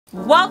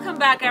Welcome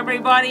back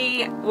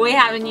everybody. We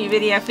have a new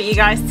video for you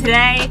guys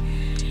today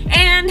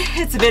and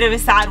it's a bit of a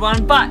sad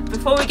one, but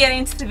before we get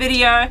into the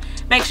video,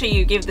 make sure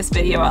you give this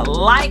video a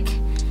like,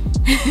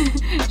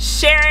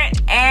 share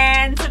it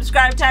and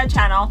subscribe to our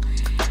channel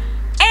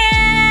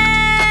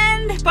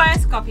and buy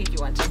us a coffee if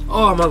you want to.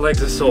 Oh, my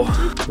legs are sore.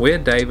 We're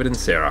David and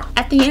Sarah.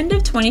 At the end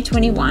of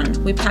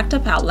 2021, we packed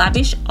up our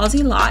lavish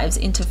Aussie lives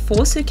into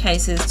 4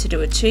 suitcases to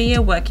do a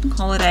 2-year working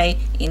holiday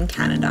in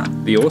Canada.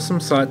 The awesome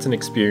sights and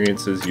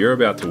experiences you're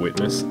about to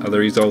witness are the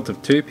result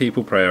of 2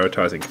 people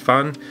prioritising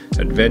fun,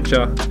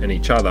 adventure and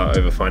each other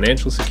over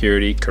financial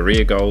security,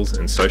 career goals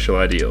and social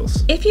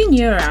ideals. If you're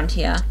new around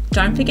here,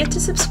 don't forget to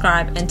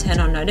subscribe and turn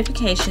on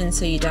notifications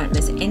so you don't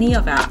miss any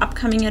of our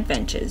upcoming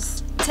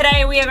adventures.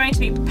 Today we are going to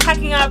be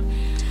packing up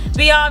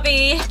the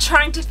RV,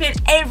 trying to fit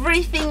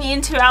everything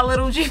into our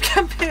little Jeep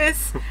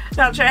campus.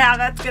 Not sure how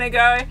that's gonna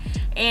go.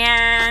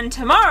 And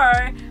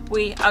tomorrow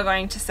we are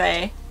going to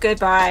say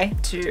goodbye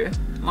to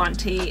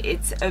Monte.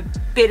 It's a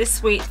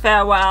bittersweet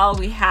farewell.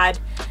 We had...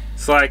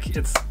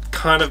 It's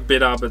kind of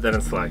bitter, but then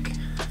it's like,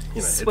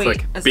 you know, sweet,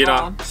 it's like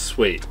bitter,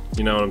 sweet.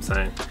 You know what I'm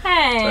saying?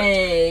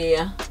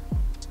 Hey!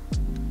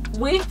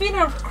 We've been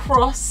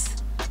across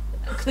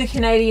the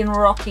Canadian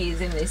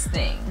Rockies in this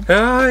thing.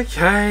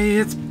 Okay,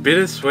 it's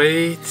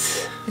bittersweet.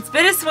 It's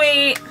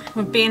bittersweet.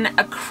 We've been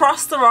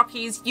across the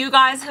Rockies. You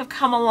guys have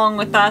come along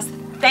with us.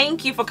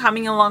 Thank you for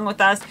coming along with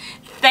us.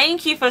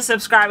 Thank you for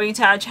subscribing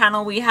to our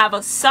channel. We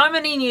have so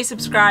many new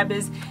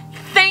subscribers.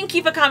 Thank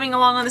you for coming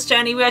along on this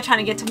journey. We are trying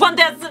to get to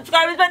 1,000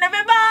 subscribers by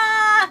November.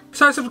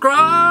 So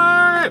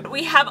subscribe!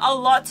 We have a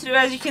lot to do.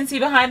 As you can see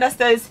behind us,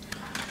 there's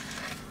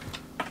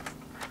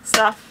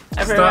stuff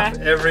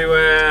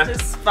everywhere.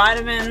 Just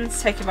vitamins.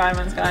 Take your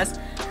vitamins, guys.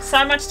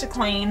 So much to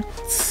clean.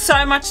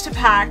 So much to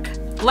pack.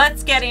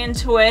 Let's get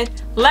into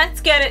it.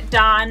 Let's get it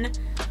done.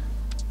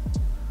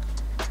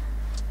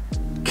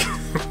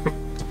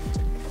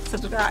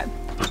 Subscribe.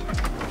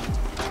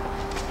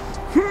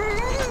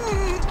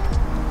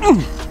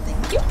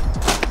 Thank you.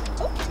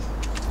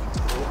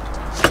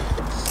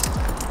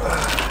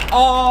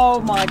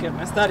 Oh my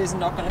goodness, that is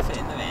not going to fit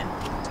in the van.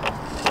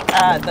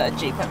 The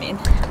Jeep, I mean.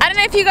 I don't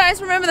know if you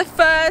guys remember the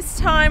first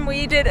time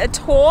we did a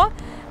tour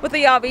with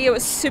the RV. It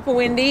was super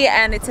windy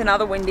and it's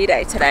another windy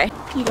day today.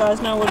 You guys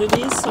know what it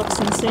is, socks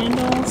and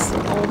sandals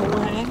all the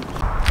way.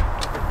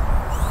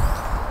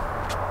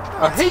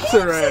 Heaps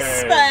of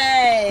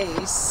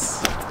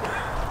space!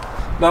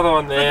 Another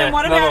one there. But then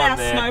what about our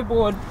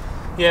snowboard?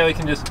 Yeah, we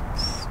can just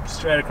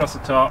straight across the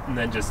top and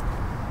then just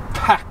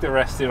pack the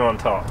rest in on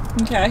top.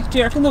 Okay, do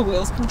you reckon the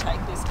wheels can take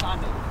this kind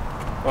of?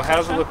 Well, how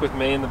does it look with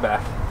me in the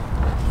back?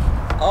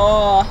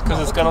 Oh,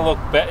 because it's gonna look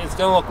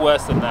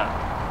worse than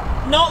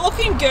that. Not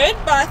looking good,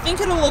 but I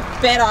think it'll look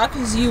better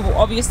because you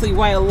obviously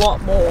weigh a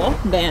lot more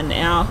than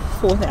our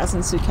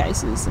 4,000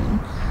 suitcases.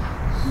 And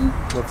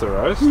what's a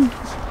roast?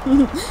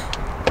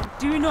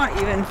 Do not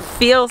even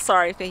feel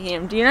sorry for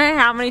him. Do you know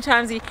how many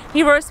times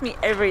he roasts me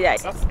every day?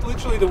 That's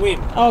literally the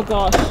wind. Oh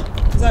gosh,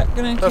 is that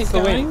gonna keep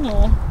going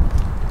or?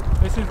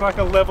 This is like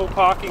a level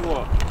parking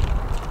lot.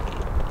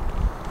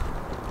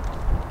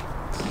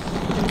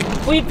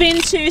 We've been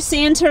to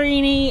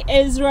Santorini,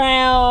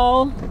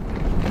 Israel,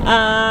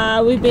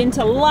 we've been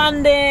to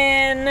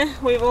London,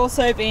 we've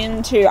also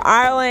been to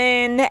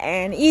Ireland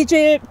and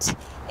Egypt,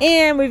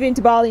 and we've been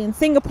to Bali and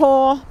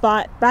Singapore,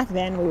 but back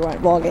then we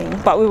weren't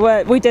vlogging, but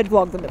we did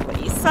vlog the Middle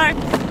East. So,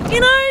 you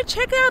know,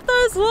 check out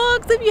those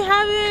vlogs if you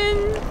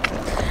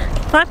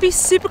haven't. Might be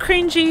super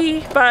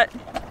cringy, but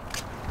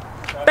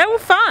they were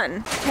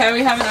fun. Okay,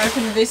 we haven't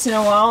opened this in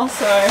a while,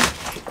 so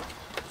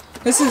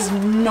this is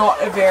not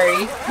a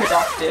very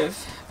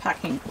productive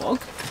packing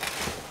vlog.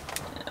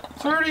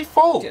 It's already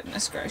full.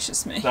 Goodness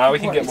gracious me. No, we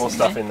can get more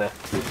stuff in there.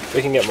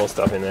 We can get more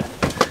stuff in there.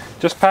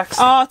 Just packs.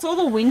 Oh, it's all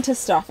the winter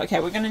stuff. Okay,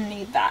 we're gonna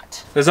need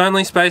that. There's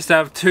only space to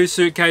have 2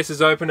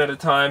 suitcases open at a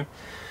time.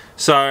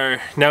 So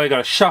now we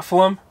gotta shuffle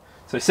them.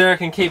 So Sarah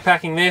can keep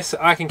packing this,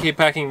 I can keep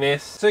packing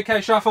this.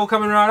 Suitcase shuffle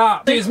coming right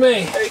up. Excuse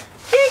me.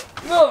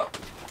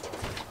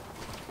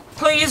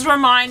 Please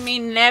remind me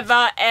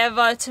never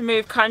ever to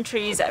move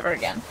countries ever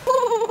again.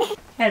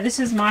 Hey, this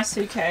is my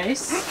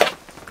suitcase.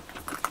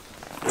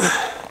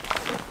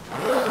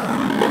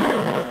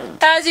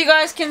 As you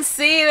guys can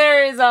see,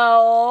 there is a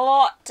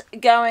lot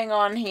going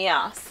on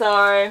here.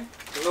 So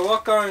there's a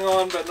lot going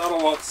on, but not a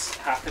lot's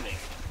happening,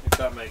 if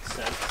that makes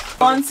sense.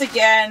 Once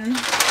again,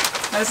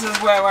 this is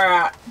where we're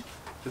at.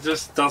 It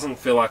just doesn't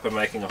feel like we're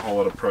making a whole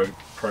lot of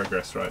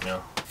progress right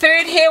now.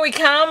 Food, here we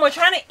come. We're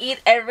trying to eat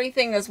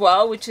everything as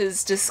well, which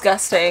is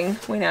disgusting.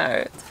 We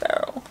know it's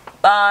feral.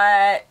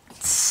 But,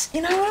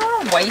 you know, we don't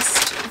want to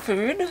waste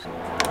food.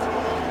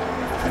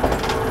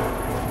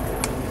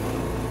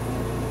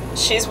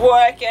 She's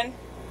working.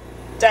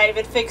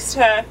 David fixed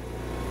her.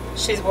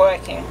 She's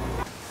working.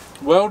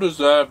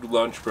 Well-deserved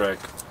lunch break.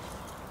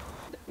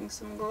 Doing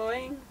some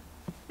gluing.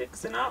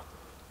 Fixing up.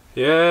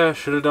 Yeah,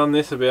 should have done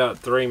this about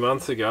 3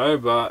 months ago,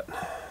 but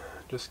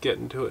just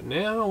getting to it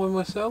now when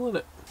we're selling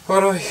it.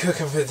 What are we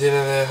cooking for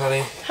dinner there,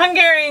 honey?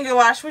 Hungarian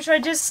goulash, which I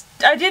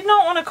did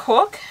not want to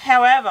cook.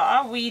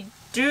 However, we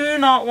do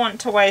not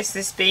want to waste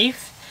this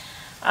beef.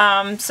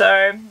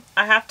 So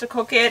I have to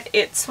cook it.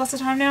 It's, what's the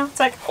time now? It's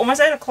like almost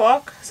 8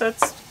 o'clock, so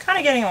it's kind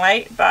of getting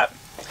late, but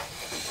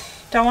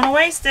don't want to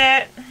waste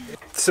it.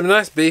 Some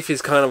nice beef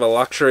is kind of a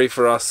luxury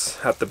for us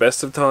at the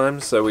best of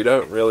times, so we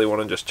don't really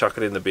want to just chuck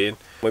it in the bin.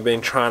 We've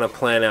been trying to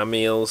plan our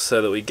meals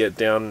so that we get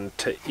down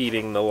to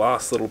eating the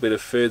last little bit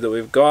of food that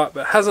we've got,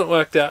 but it hasn't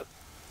worked out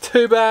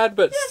too bad,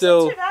 but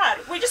still. It's not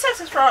too bad. We just have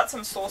to throw out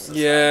some sauces.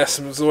 Yeah,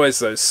 there's always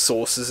those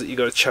sauces that you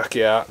got to chuck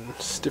out and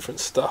just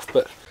different stuff,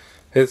 but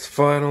it's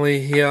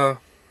finally here.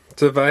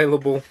 It's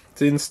available.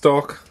 It's in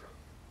stock.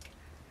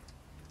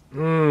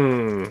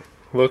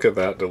 Look at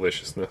that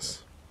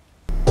deliciousness.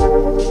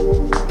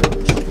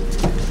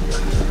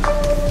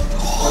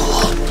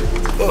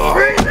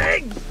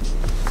 Freezing!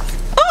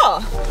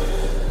 Oh!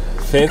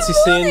 Fancy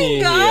seeing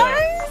you guys.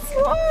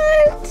 here.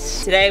 What?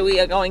 Today we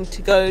are going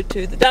to go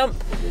to the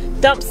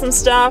dump some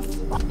stuff.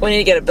 We need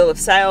to get a bill of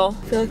sale.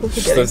 I feel like we're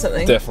forgetting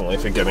something. Definitely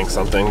forgetting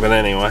something, but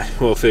anyway,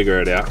 we'll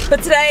figure it out.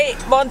 But today,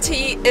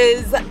 Monte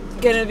is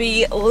going to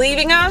be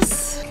leaving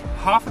us.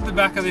 Half of the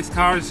back of this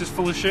car is just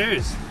full of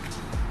shoes.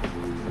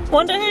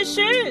 Wonder whose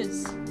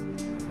shoes?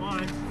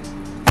 Mine.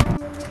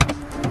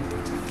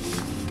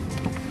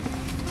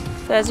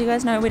 So as you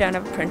guys know, we don't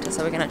have a printer,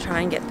 so we're going to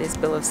try and get this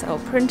bill of sale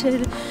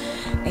printed,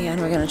 and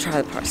we're going to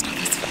try the post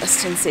office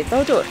first and see if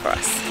they'll do it for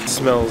us. It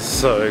smells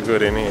so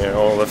good in here.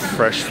 All the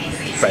fresh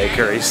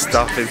bakery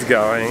stuff is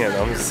going, and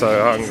I'm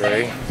so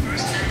hungry.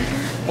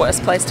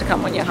 Worst place to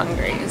come when you're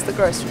hungry is the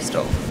grocery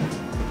store.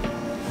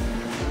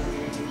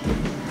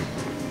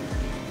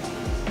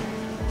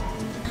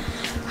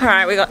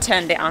 Alright, we got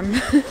turned down.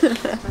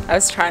 I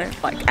was trying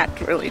to like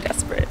act really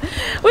desperate,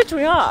 which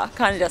we are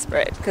kind of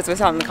desperate because we're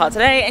selling the car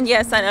today, and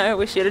yes, I know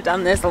we should have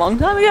done this a long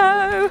time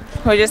ago.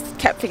 We just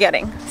kept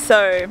forgetting.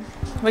 So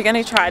we're going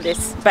to try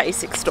this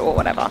basic store,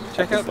 whatever.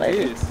 Check out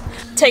these.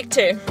 Take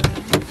 2.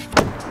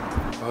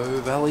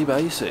 Oh, Valley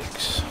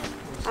Basics.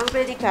 I'm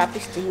very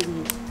happy.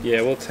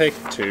 Yeah, we'll take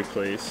 2,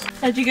 please.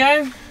 How'd you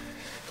go?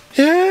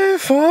 Yeah,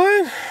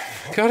 fine.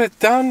 Got it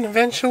done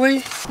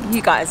eventually.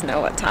 You guys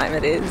know what time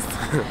it is.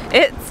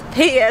 It's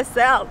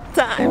PSL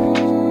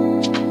time.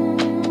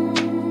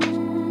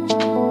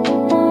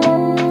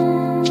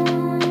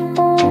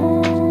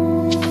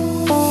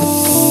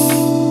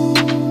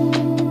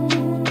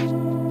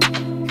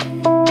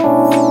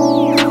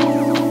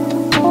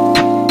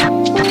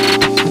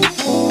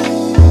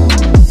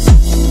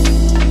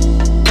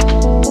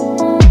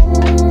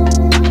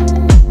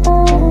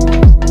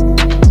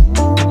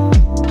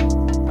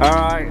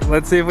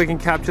 Let's see if we can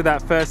capture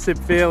that first sip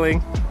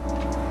feeling.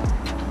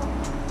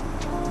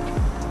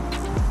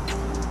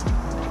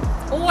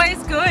 Always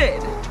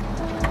good.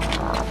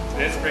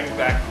 This brings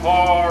back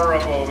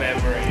horrible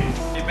memories.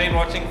 If you've been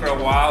watching for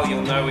a while,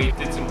 you'll know we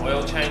did some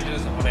oil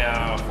changes on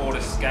our Ford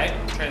Escape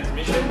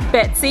transmission.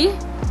 Betsy.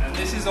 And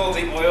this is all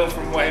the oil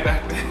from way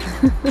back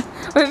then.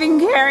 We've been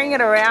carrying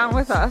it around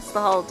with us the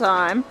whole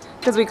time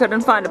because we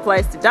couldn't find a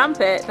place to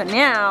dump it, but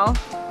now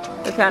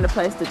we found a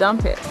place to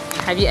dump it.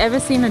 Have you ever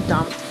seen a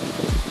dump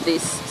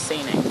this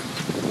scenic?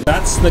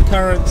 That's the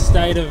current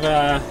state of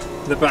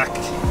the back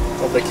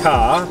of the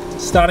car.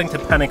 Starting to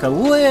panic a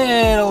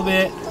little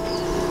bit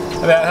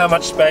about how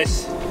much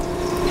space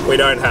we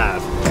don't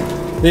have.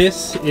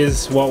 This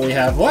is what we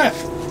have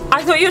left.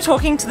 I thought you were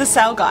talking to the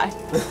sale guy.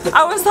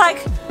 I was like,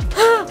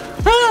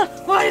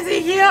 why is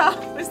he here?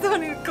 We still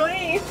need to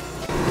clean.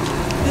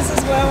 This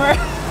is where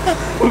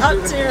we're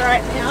up to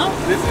right now.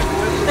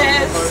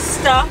 There's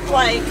stuff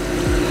like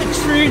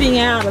protruding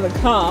out of the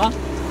car.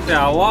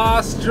 Our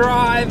last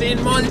drive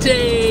in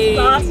Monte!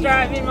 Last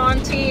drive in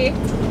Monte.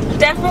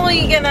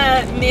 Definitely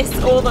gonna miss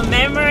all the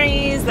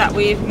memories that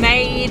we've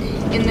made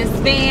in this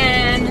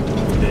van.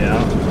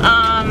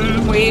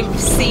 Yeah.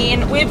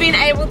 We've been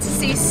able to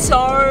see so,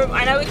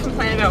 I know we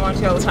complain about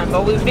Monte all the time,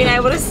 but we've been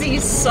able to see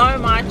so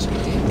much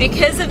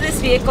because of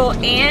this vehicle,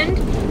 and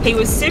he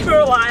was super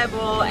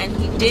reliable and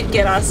he did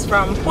get us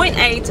from point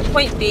A to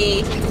point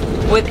B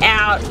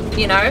without,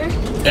 you know,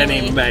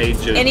 any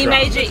major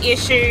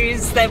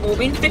issues. They've all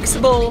been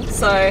fixable,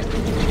 so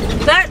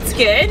that's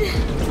good.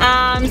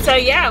 So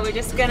yeah, we're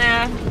just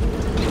gonna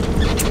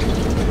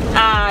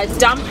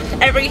dump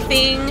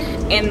everything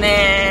and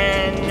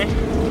then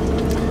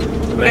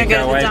make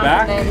our way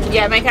back.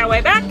 Make our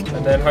way back.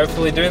 And then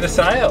hopefully do the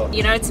sale.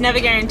 You know, it's never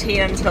guaranteed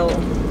until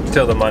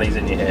the money's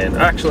in your hand.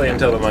 Actually,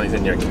 until the money's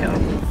in your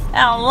account.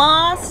 Our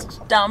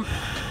last dump.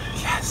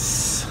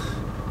 Yes.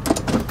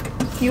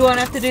 You won't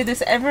have to do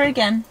this ever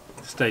again.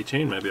 Stay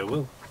tuned, maybe I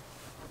will.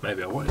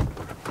 Maybe I won't.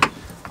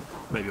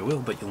 Maybe I will,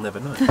 but you'll never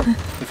know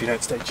if you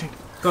don't stay tuned.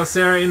 Got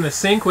Sarah in the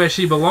sink where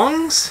she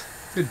belongs.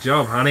 Good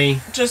job,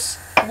 honey. Just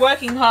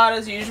working hard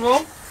as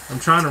usual. I'm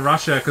trying to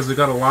rush her because we've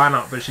got a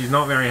lineup, but she's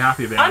not very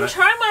happy about it. I'm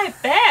trying my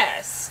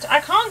best.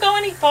 I can't go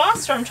any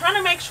faster. I'm trying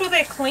to make sure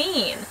they're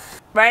clean.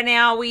 Right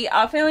now we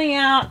are filling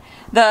out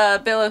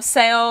the bill of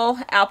sale,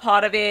 our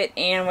part of it,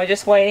 and we're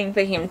just waiting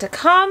for him to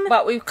come.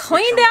 But we've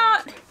cleaned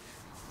out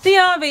the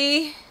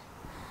RV.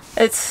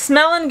 It's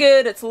smelling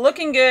good, it's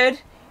looking good.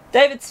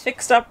 David's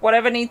fixed up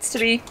whatever needs to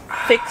be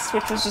fixed,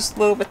 which was just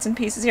little bits and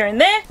pieces here and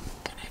there. I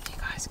don't know if you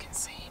guys can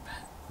see,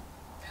 but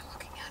they're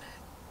looking at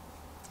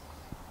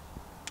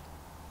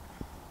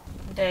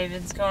it.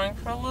 David's going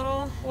for a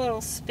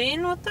little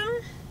spin with them.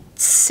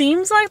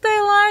 Seems like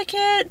they like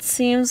it.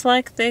 Seems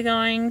like they're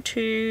going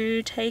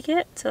to take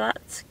it, so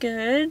that's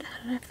good.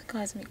 I don't know if the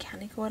guy's a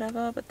mechanic or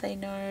whatever, but they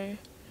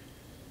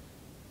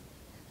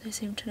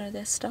seem to know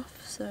their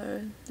stuff,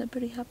 so they're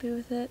pretty happy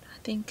with it. I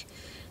think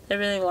they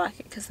really like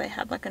it because they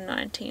had like a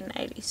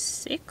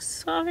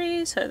 1986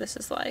 RV, so this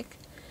is like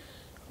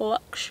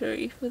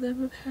luxury for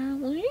them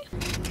apparently.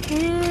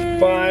 And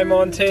Bye,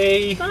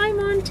 Monte. bye,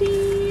 Monty.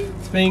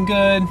 It's been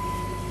good.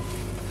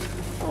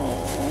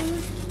 Aww.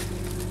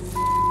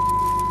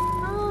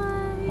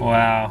 Bye.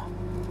 Wow.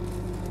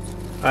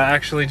 I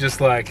actually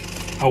just like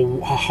a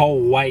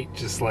whole weight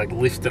just like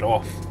lifted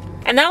off.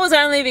 And that was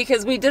only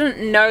because we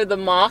didn't know the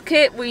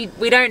market. We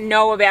don't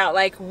know about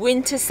like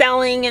winter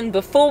selling and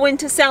before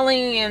winter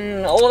selling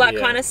and all that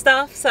kind of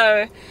stuff.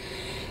 So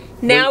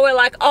now we're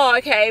like, oh,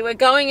 okay, we're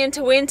going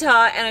into winter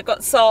and it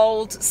got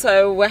sold.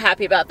 So we're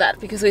happy about that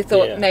because we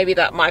thought maybe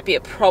that might be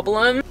a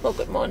problem. Look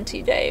at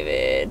Monty,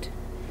 David.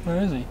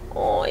 Where is he?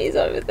 Oh, he's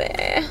over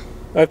there.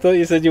 I thought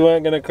you said you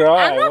weren't going to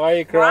cry. I'm not Why are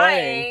you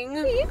crying?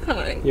 Why are you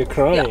crying? You're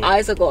crying. Your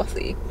eyes are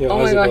glossy. Your oh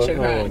eyes my are gosh, you're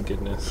crying. Oh my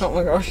goodness. Oh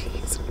my gosh.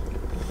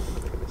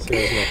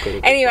 Sarah's not good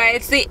at Anyway,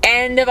 it's the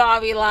end of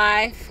RV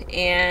life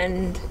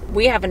and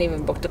we haven't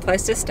even booked a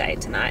place to stay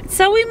tonight.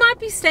 So we might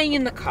be staying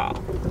in the car.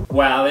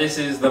 Wow, this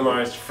is the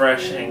most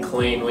fresh and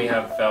clean we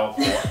have felt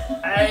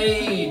for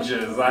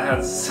ages. I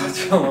had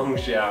such a long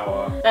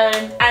shower.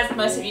 So, as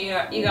most of you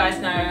guys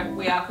know,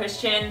 we are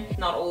Christian.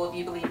 Not all of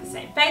you believe the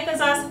same faith as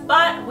us,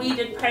 but we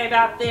did pray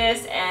about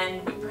this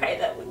and we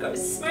prayed that it would go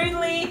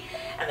smoothly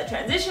and the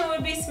transition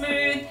would be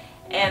smooth.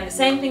 And the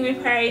same thing we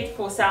prayed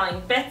for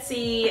selling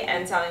Betsy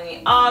and selling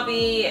the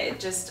RV. It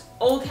just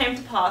all came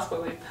to pass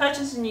where we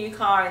purchased a new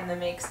car in the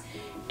mix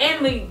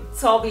and we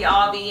sold the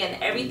RV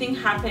and everything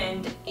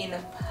happened in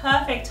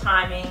perfect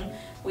timing.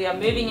 We are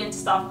moving into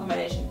staff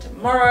accommodation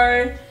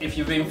tomorrow. If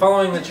you've been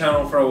following the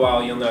channel for a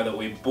while, you'll know that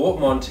we bought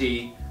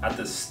Monte at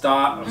the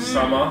start of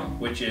summer,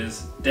 which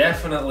is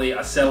definitely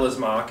a seller's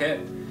market.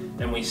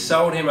 And we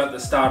sold him at the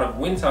start of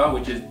winter,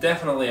 which is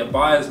definitely a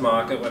buyer's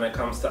market when it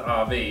comes to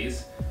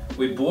RVs.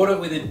 We bought it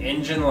with an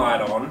engine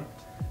light on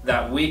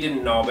that we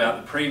didn't know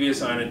about. The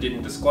previous owner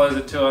didn't disclose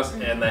it to us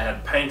and they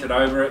had painted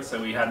over it, so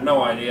we had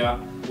no idea.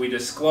 We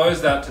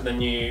disclosed that to the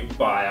new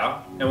buyer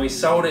and we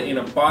sold it in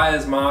a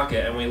buyer's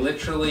market and we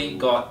literally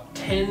got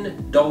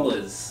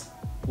 $10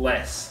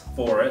 less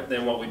for it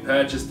than what we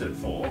purchased it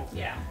for.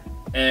 Yeah.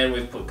 And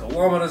we've put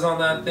kilometers on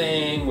that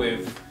thing,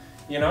 we've,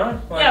 you know,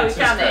 like, yeah, we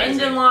found the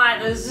engine light,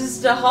 there's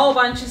just a whole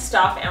bunch of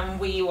stuff and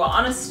we were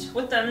honest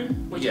with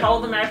them. We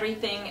told them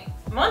everything.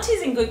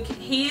 Monty's in good,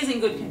 he is in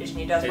good condition,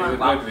 he does run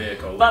well. He's a good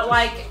vehicle. But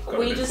like,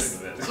 we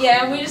just,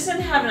 we just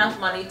didn't have enough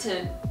money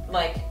to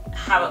like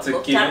have it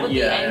looked at with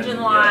the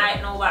engine light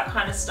and all that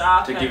kind of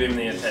stuff. To give him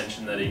the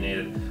attention that he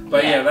needed.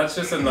 But yeah, that's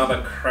just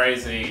another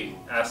crazy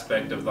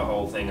aspect of the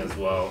whole thing as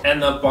well.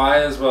 And the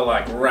buyers were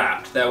like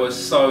wrapped. They were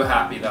so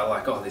happy. They're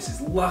like, oh, this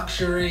is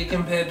luxury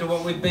compared to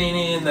what we've been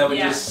in. They were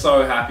just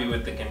so happy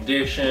with the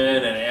condition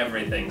and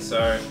everything.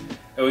 So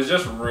it was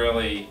just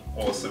really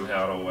awesome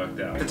how it all worked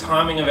out. The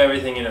timing of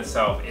everything in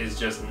itself is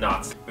just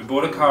nuts. We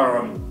bought a car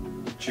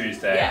on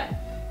Tuesday. Yeah.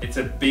 It's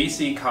a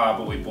BC car,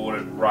 but we bought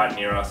it right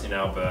near us in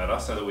Alberta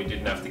so that we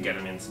didn't have to get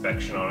an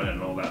inspection on it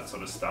and all that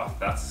sort of stuff.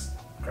 That's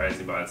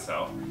crazy by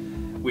itself.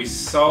 We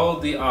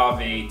sold the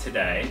RV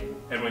today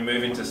and we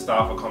move into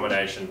staff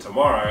accommodation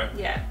tomorrow,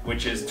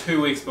 which is 2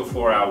 weeks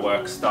before our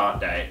work start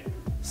date,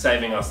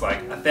 saving us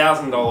like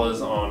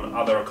 $1,000 on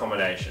other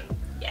accommodation.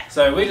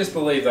 So we just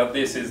believe that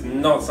this is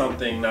not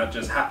something that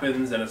just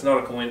happens and it's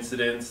not a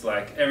coincidence.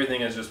 Like,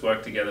 everything has just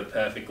worked together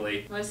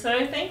perfectly. We're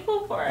so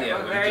thankful for it.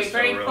 Yeah, we're very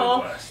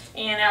grateful.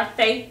 Really, and our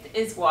faith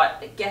is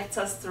what gets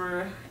us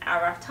through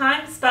our rough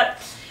times. But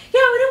yeah,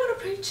 we don't want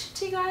to preach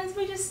to you guys.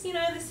 We just, you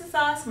know, this is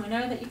us and we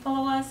know that you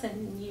follow us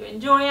and you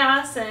enjoy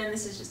us and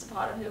this is just a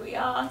part of who we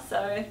are.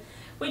 So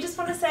we just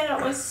want to say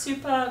that we're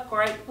super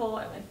grateful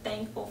and we're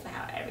thankful for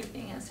how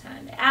everything has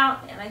turned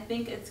out. And I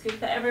think it's good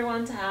for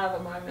everyone to have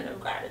a moment of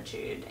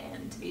gratitude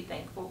and to be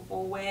thankful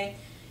for where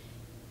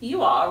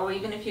you are, or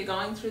even if you're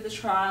going through the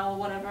trial or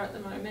whatever at the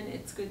moment,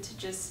 it's good to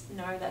just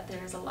know that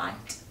there is a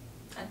light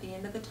at the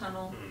end of the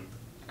tunnel.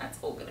 That's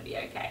all going to be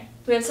okay.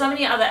 We have so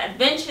many other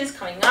adventures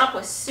coming up.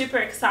 We're super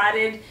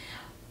excited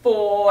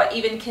for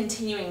even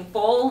continuing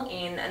fall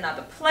in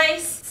another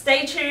place.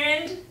 Stay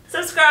tuned,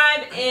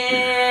 subscribe,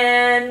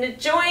 and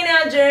join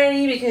our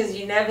journey because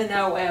you never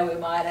know where we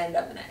might end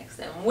up next.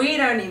 And we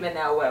don't even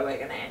know where we're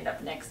going to end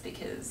up next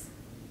because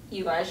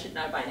you guys should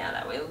know by now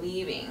that we're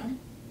leaving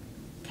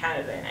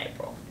Canada in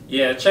April.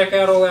 Yeah, check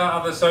out all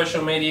our other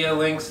social media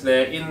links.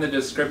 They're in the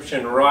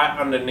description right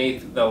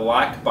underneath the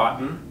like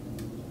button.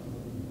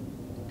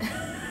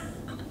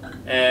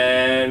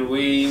 And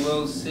we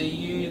will see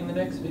you in the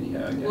next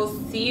video, I guess. We'll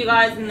see you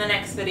guys in the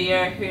next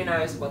video. Who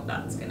knows what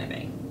that's going to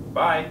be.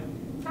 Bye.